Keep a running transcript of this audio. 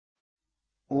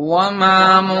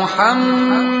وما محمد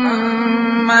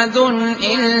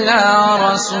إلا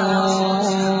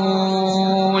رسول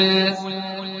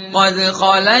قد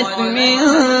خلت من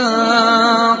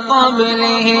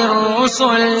قبله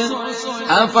الرسل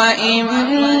أفإن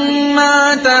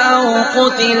مات أو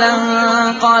قتلا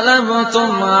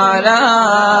انقلبتم على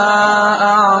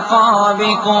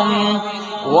أعقابكم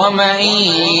ومن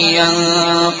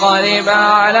ينقلب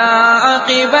على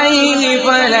عقبيه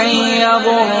فلن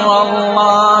يضر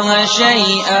الله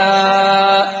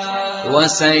شيئا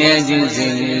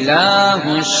وسيجزي الله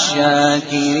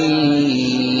الشاكرين.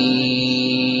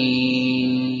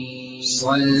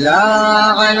 صلى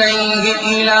عليه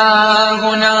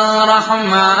إلهنا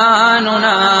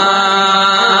رحماننا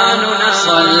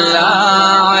صلى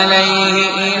عليه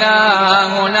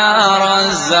إلهنا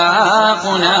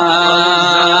رزاقنا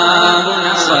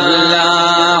صلى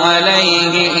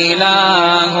عليه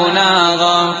إلهنا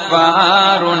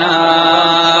غفارنا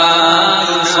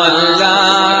صلى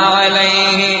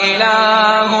عليه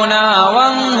إلهنا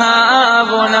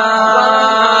وهابنا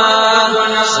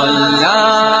صلى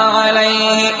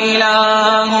عليه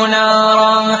إلهنا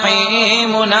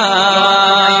رحيمنا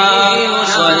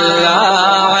صلى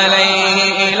عليه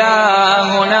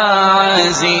إلهنا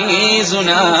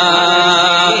عزيزنا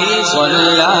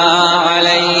صلى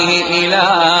عليه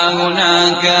إلهنا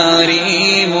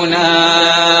كريمنا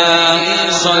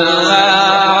صلى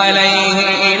عليه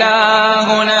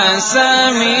إلهنا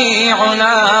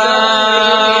سميعنا.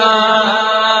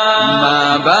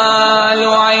 ما بال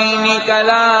عينك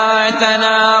لا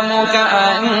تنام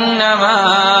كأنما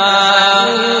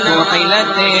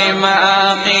كحلت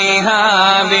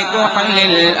مآقيها بكحل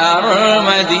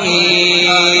الأرمد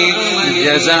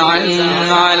جزعا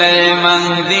على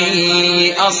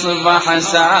المهدي أصبح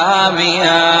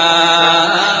ساميا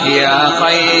يا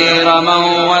خير من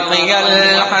وقي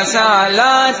الحسى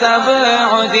لا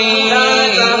تبعدي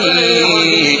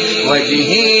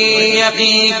وجهي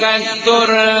يقيك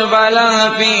الترب لا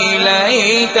في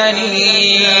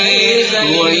ليتني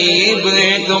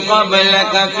ويبت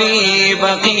قبلك في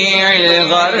بقيع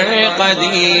الغرقد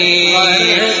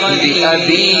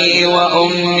بأبي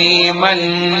وأمي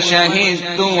من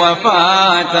شهدت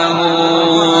وفاته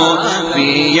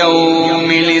في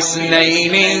يوم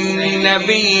الاثنين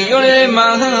النبي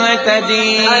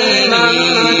المهتدي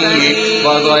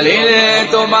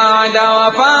وظللت بعد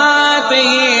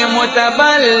وفاته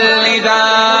متبلدا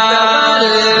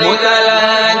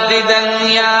متلددا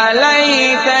يا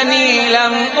ليتني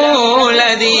لم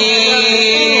أولدي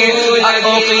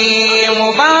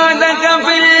أقيم بعدك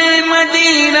في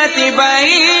المدينة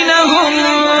بينهم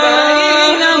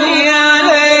يا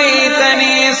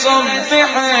ليتني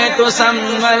صبحت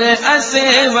سمى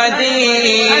الأسود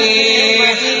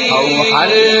أو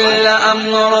حل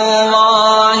أمر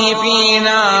الله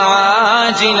فينا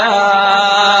عاجلا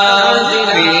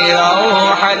في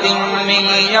روحة من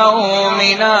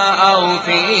يومنا أو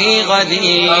في غد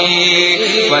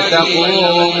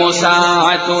فتقوم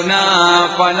ساعتنا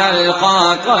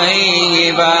فنلقى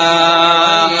طيبا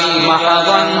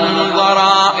محضا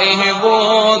ضرائه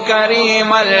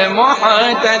كريم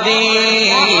المحتدي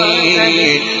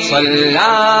صلى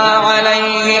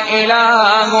عليه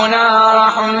إلهنا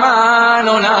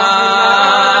رحماننا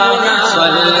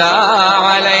صلى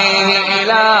عليه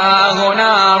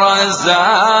إلهنا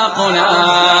رزاقنا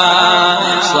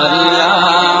صلى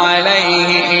عليه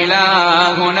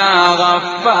إلهنا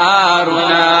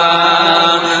غفارنا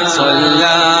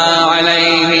صلى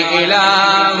عليه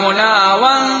إلهنا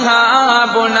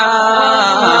وهابنا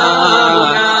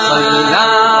صلى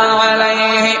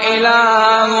عليه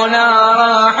إلهنا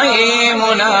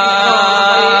رحيمنا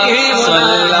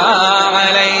صلى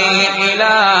عليه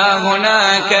إلهنا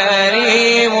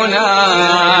كريمنا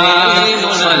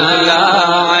صلى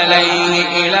عليه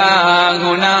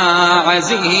إلهنا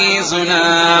عزيزنا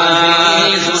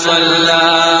صلى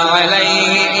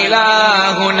عليه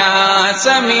إلهنا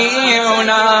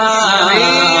سميعنا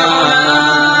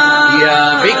يا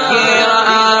بكر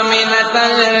آمنة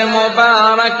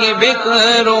المبارك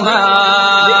بكرها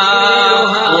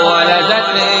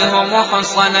ولدته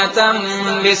محصنة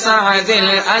بسعد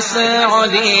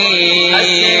الأسعدي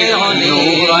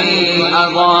نورا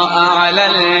أضاء على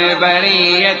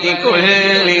البرية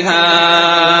كلها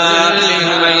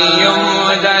من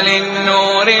يهد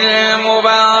للنور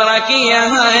المبارك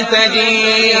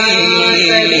يهتدي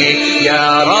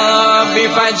يا رب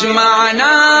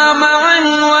فاجمعنا معا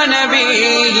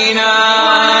ونبينا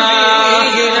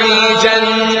في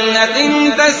جنة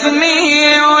تسمي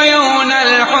عيون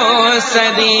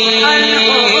الحسد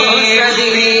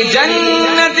في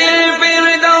جنة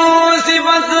الفردوس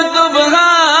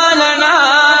فاكتبها لنا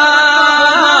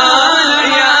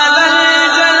يا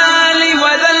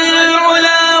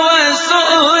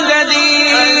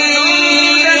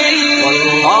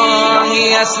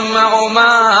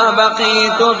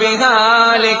بقيت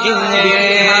بهالك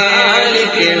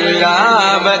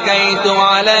إلا بكيت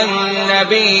على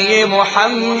النبي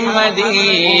محمد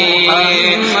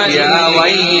يا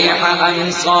ويح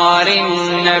أنصار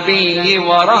النبي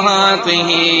ورهاطه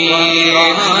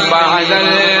بعد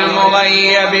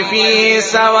المغيب في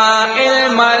سواء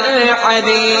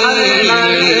الملحد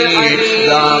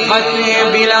ضاقت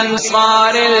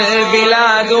بالأنصار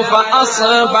البلاد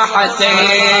فأصبحت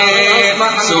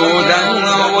سودا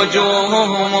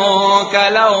وجوههم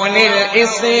كلون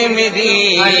الإسمد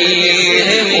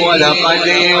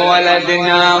ولقد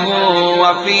ولدناه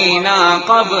وفينا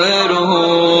قبره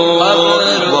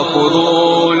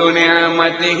وفضول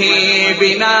نعمته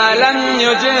بنا لم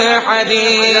يجحد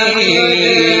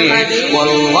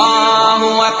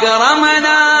والله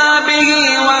أكرمنا به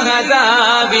وهدى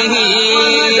به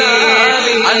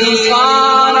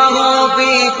أنصاره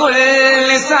في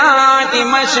كل ساعة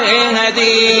مشهد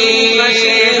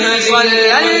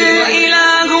صلى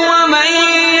الإله ومن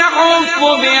يحف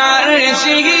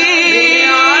بعرشه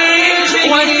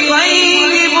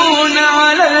والطيبون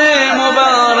على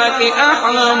المبارك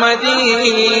أحمد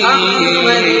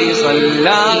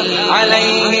صلى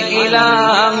عليه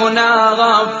إلهنا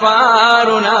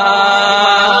غفارنا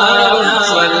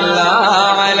صلى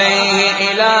عليه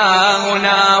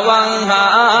إلهنا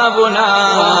وهابنا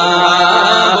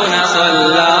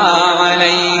صلى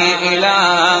عليه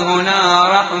إلهنا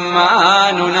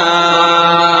رحماننا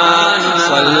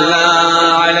صلى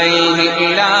عليه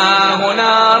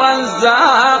إلهنا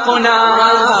رزاقنا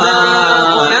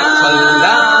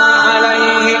صلى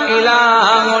عليه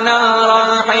إلهنا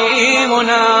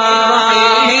رحيمنا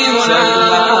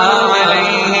صلى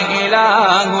عليه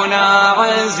إلهنا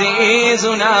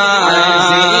عزيزنا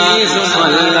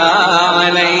صلى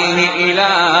عليه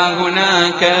إلهنا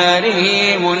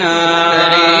كريمنا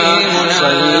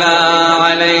صلى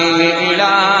عليه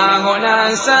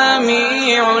إلهنا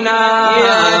سميعنا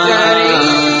يا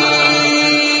كريم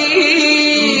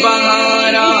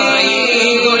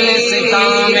بہارائی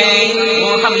گلستان میں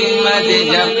محمد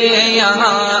جب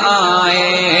یہاں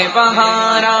آئے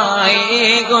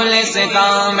بہارائی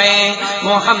گلستان میں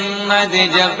محمد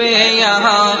جب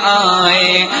یہاں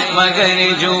آئے مگر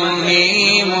جو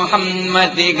ہی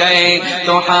محمد گئے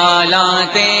تو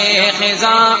حالات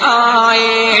خزاں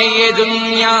آئے یہ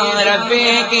دنیا رب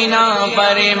کی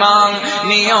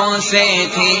نافرمانیوں سے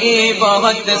تھی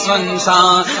بہت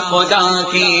سنسان خدا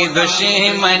کی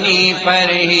دشمنی پر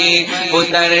ہی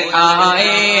اتر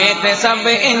آئے تھے سب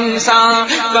انسان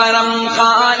کرم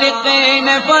خالق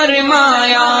نے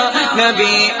فرمایا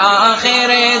نبی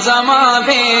آخر زمان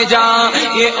بھیجا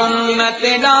یہ امت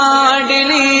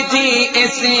لاڈلی تھی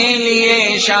اس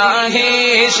لیے شاہ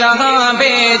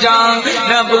بھیجا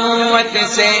نبوت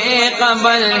سے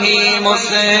قبل ہی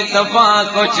مصطفیٰ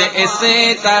کچھ اس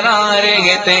طرح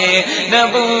رہتے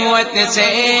نبوت سے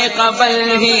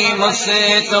قبل ہی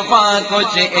مصطفیٰ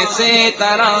کچھ اس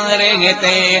طرح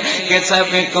رہتے کہ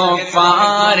سب کو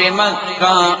کفار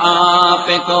مکہ آپ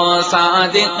کو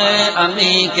صادق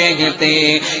امی کہتے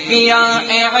کیا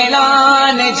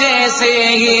اعلان جیسے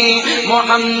ہی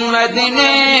محمد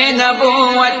نے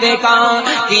نبوت کا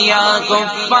کیا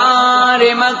کفار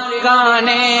مکہ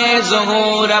نے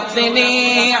ظہور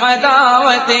اپنی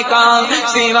عداوت کا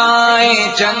سوائے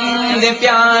چند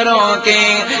پیاروں کے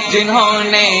جنہوں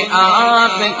نے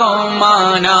آپ کو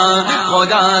مانا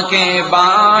خدا کے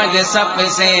بعد سب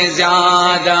سے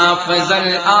زیادہ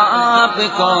افضل آپ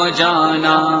کو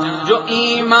جانا جو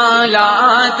ایمان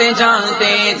لاتے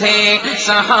جاتے تھے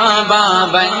صحابہ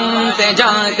بنتے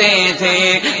جاتے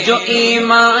تھے جو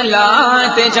ایمان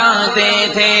لاتے جاتے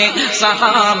تھے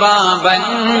صحابہ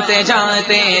بنتے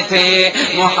جاتے تھے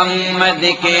محمد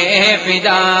کے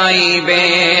فدائی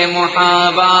بے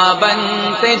محابہ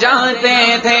بنتے جاتے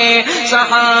تھے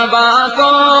صحابہ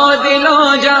کو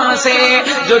دلو جاں سے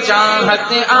جو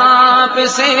چاہت آپ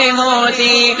سے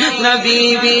ہوتی نہ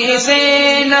بیوی سے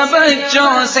نہ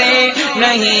بچوں سے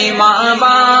نہیں ماں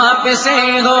باپ سے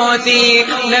ہوتی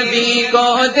نبی کو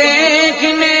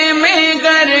دیکھنے میں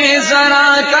گر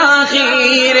ذرا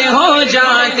تاخیر ہو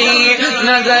جاتی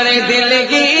نظر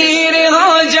دلگیر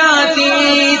ہو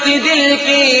جاتی تھی دل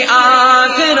کی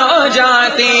آنکھ رو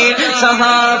جاتی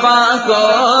صحابہ کو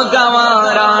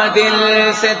گوارا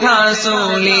دل سے تھا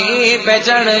سولی پہ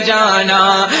چڑھ جانا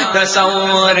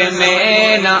تصور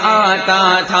میں نہ آتا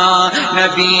تھا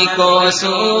نبی کو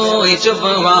سوئی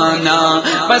چبوانا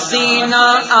پسینہ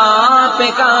آپ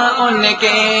کا ان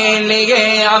کے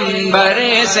لیے عنبر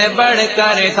سے بڑھ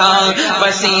کر تھا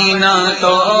پسینہ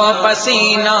تو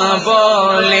پسینہ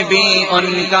بول بھی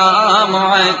ان کا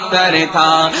معطر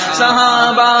تھا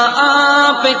صحابہ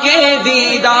آپ کے کے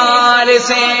دیدار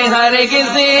سے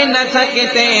ہرگز نہ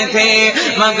تھکتے تھے،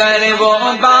 مگر وہ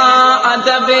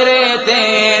باادب رہتے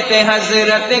تھے،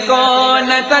 حضرت کو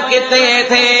نہ تکتے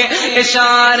تھے،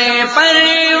 اشارے پر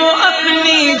وہ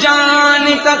اپنی جان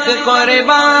تک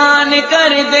قربان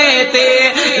کر دیتے،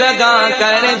 لگا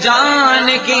کر جان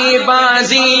کی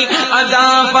بازی ادا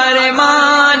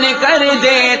فرمان کر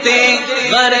دیتے،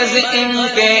 غرض ان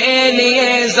کے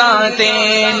لیے ذات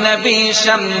نبی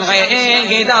شمع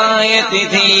ہدایت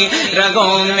تھی،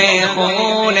 رگوں میں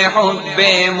خون حب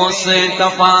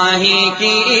مصطفیٰ ہی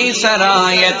کی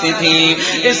سرایت تھی،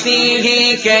 اسی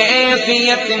ہی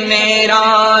کیفیت میں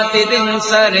رات دن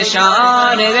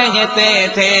سرشار رہتے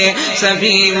تھے،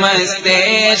 سبھی مست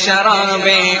شراب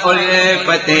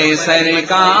الفت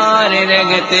سرکار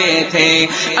رہتے تھے۔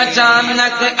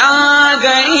 اچانک آ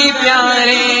گئی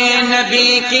پیارے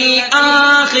نبی کی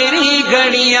آخری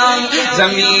گھڑیاں،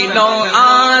 زمین و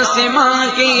آسمان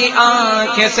کی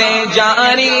آنکھ سے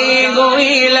جاری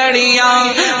ہوئی لڑیاں،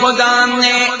 خدا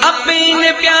نے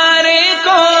اپنے پیارے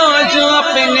کو جو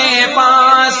اپنے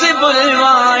پاس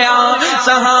بلوایا،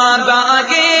 صحابہ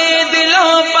کے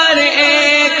دلوں پر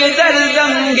ایک درد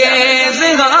انگیز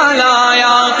حال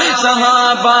آیا،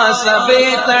 صحابہ سب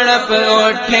تڑپ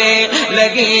اٹھے،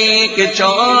 لگی ایک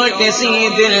چوٹ سی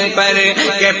دل پر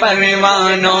کہ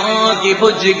پروانوں کی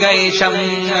بجھ گئی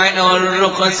شمع اور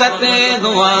رخصت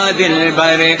ہوا دل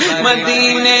بھر،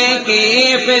 مدینے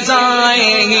کی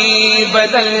فضائیں ہی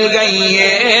بدل گئی،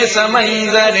 ایسا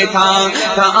منظر تھا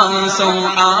آنسو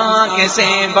آنکھ سے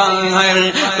باہر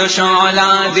تو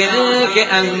شعلہ دل کے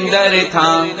اندر تھا،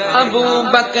 ابو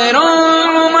بکر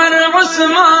عمر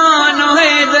عثمان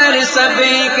حیدر سب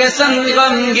کے سنگ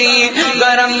غمگی،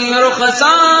 گرم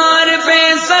رخسار پہ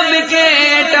سب کے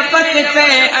ٹپکتے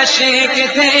اشک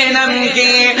تھے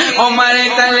نمکی، عمر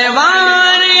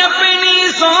تلوار اپنی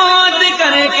سوت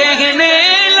کر کہنے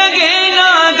لگے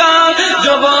گا،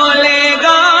 جو بولے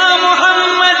گا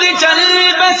محمد چل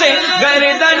بسے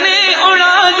گردن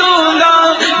اڑا دوں گا،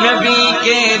 نبی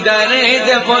کے درد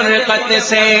فرقت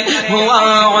سے ہوا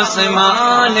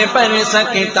عثمان پر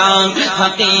سکتا،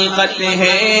 حقیقت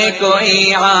ہے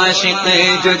کوئی عاشق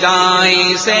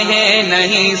جدائی سہ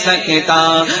نہیں سکتا،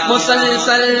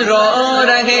 مسلسل رو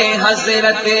رہے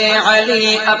حضرت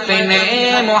علی اپنے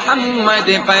محمد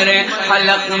پر،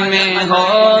 حلق میں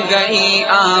ہو گئی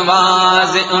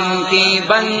آواز ان کی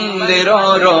بند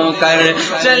رو رو کر،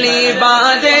 چلی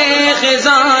بادے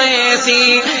خزائیں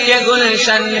سی کہ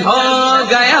گلشن ہو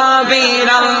گیا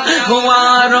ویران، ہوا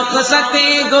رخصت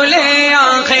گلے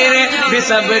آخر بھی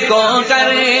سب کو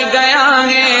کر گیا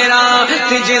گھیرا،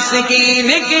 جس کی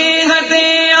نکہت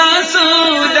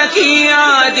آسودگی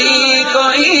آدی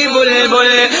کوئی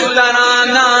بلبل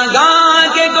ترانہ گا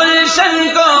کے گلشن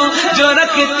کو جو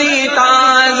رکھتی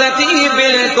تازتی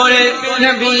بالکل،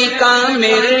 نبی کا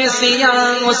مرثیہ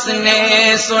اس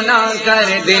نے سنا کر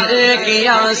دل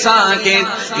کیا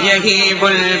ساکت، یہی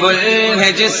بلبل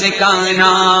ہے جس کا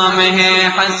نام ہے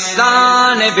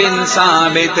حسان بن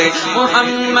ثابت،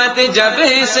 محمد جب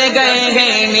سے گئے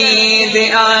ہیں نیند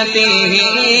آتی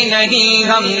ہی نہیں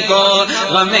ہم کو،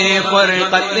 غم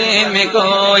فرقت میں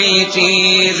کوئی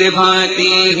چیز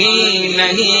بھاتی ہی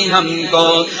نہیں ہم کو،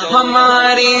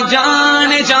 ہماری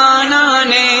جان جانا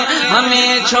نے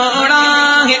ہمیں چھوڑا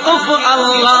ہے اف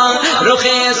اللہ، رخ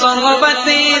صحبت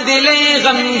دل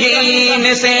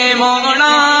غمگین سے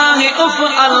موڑا ہے اف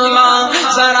اللہ،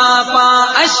 سراپا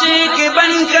اشک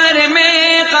بن کر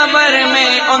میں قبر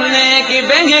میں انہیں کی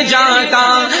بہ جاتا،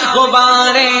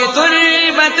 غبارے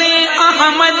تربت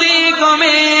احمدی کو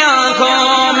میں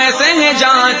آنکھوں میں سہ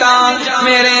جاتا،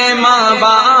 میرے ماں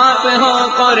باپ ہو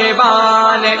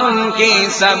قربان ان کی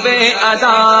سب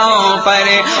اداؤں پر،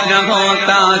 نہ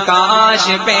ہوتا کاش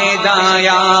پیدا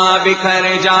یا بکھر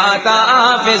جاتا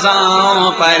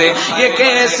فضاؤں پر، یہ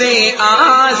کیسی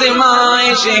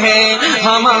آزمائش ہے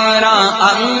ہمارا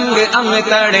انگ انگ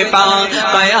تڑپا،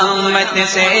 قیامت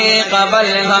سے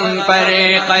قبل ہم پر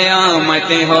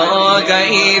قیامت ہو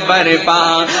گئی برپا،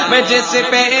 میں جس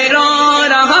پہ رو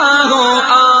رہا ہوں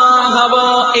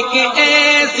وہ ایک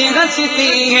ایسی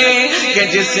ہستی ہے کہ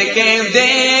جس کے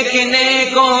دیکھنے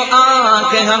کو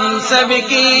آنکھ ہم سب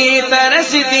کی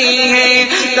ترستی ہے،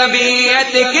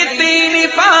 طبیعت کتنی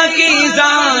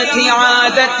پاکیزہ تھی،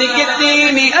 عادت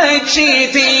کتنی اچھی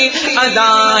تھی،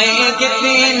 ادائیں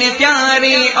کتنی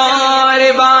پیاری اور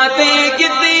باتیں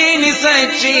کتنی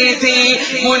سچی تھی،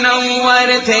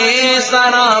 منور تھے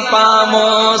سراپا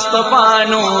مصطفیٰ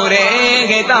نور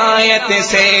ہدایت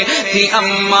سے، تھی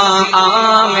اماں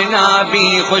آمنہ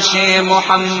بھی خوش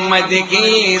محمد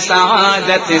کی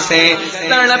سعادت سے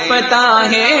تڑپتا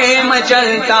ہے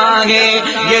مچلتا ہے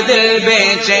یہ دل بے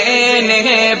چین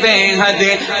ہے بے حد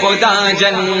خدا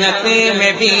جنت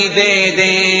میں بھی دے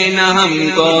دینا ہم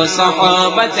کو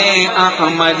صحبت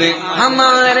احمد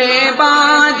ہمارے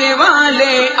بعد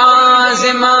والے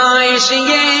آزمائش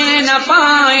یہ نہ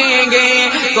پائیں گے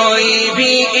کوئی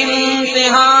بھی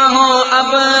انتہا ہو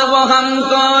اب وہ ہم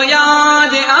کو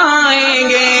یاد آئیں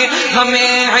گے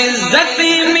ہمیں عزت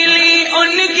ملی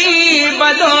ان کی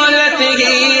بدولت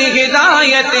ہی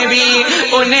ہدایت بھی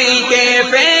انہیں کے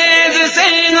فیض سے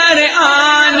ہر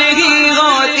آن ہی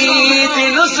ہوتی تھی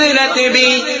نصرت بھی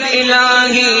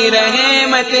الہی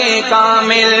رحمت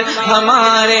کامل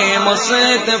ہمارے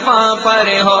مصطفیٰ پر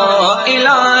ہو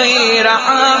الہی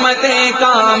رحمت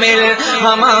کامل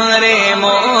ہمارے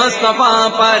مصطفیٰ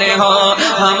پر ہو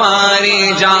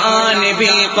ہماری جان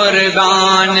بھی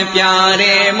قربان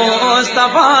پیارے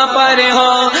مصطفیٰ پر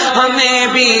ہو ہمیں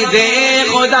بھی دے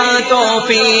خدا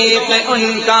توفیق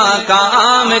ان کا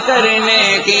کام کرنے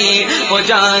کی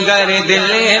اجاگر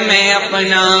دل میں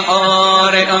اپنا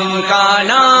اور ان کا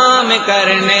نام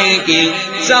کرنے کی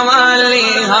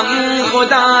سوالی ہم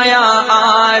خدایا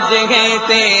آج ہے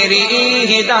تیری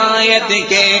ہدایت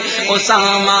کے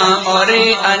اسامہ اور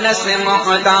انس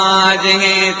محتاج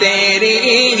ہیں تیری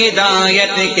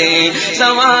ہدایت کے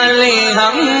سوالی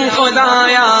ہم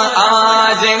خدایا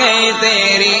آج ہے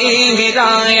تیری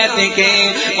ہدایت کے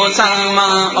اسامہ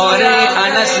اور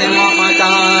انس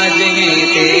محتاج ہیں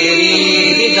تیری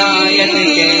ہدایت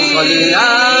کے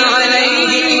اللہ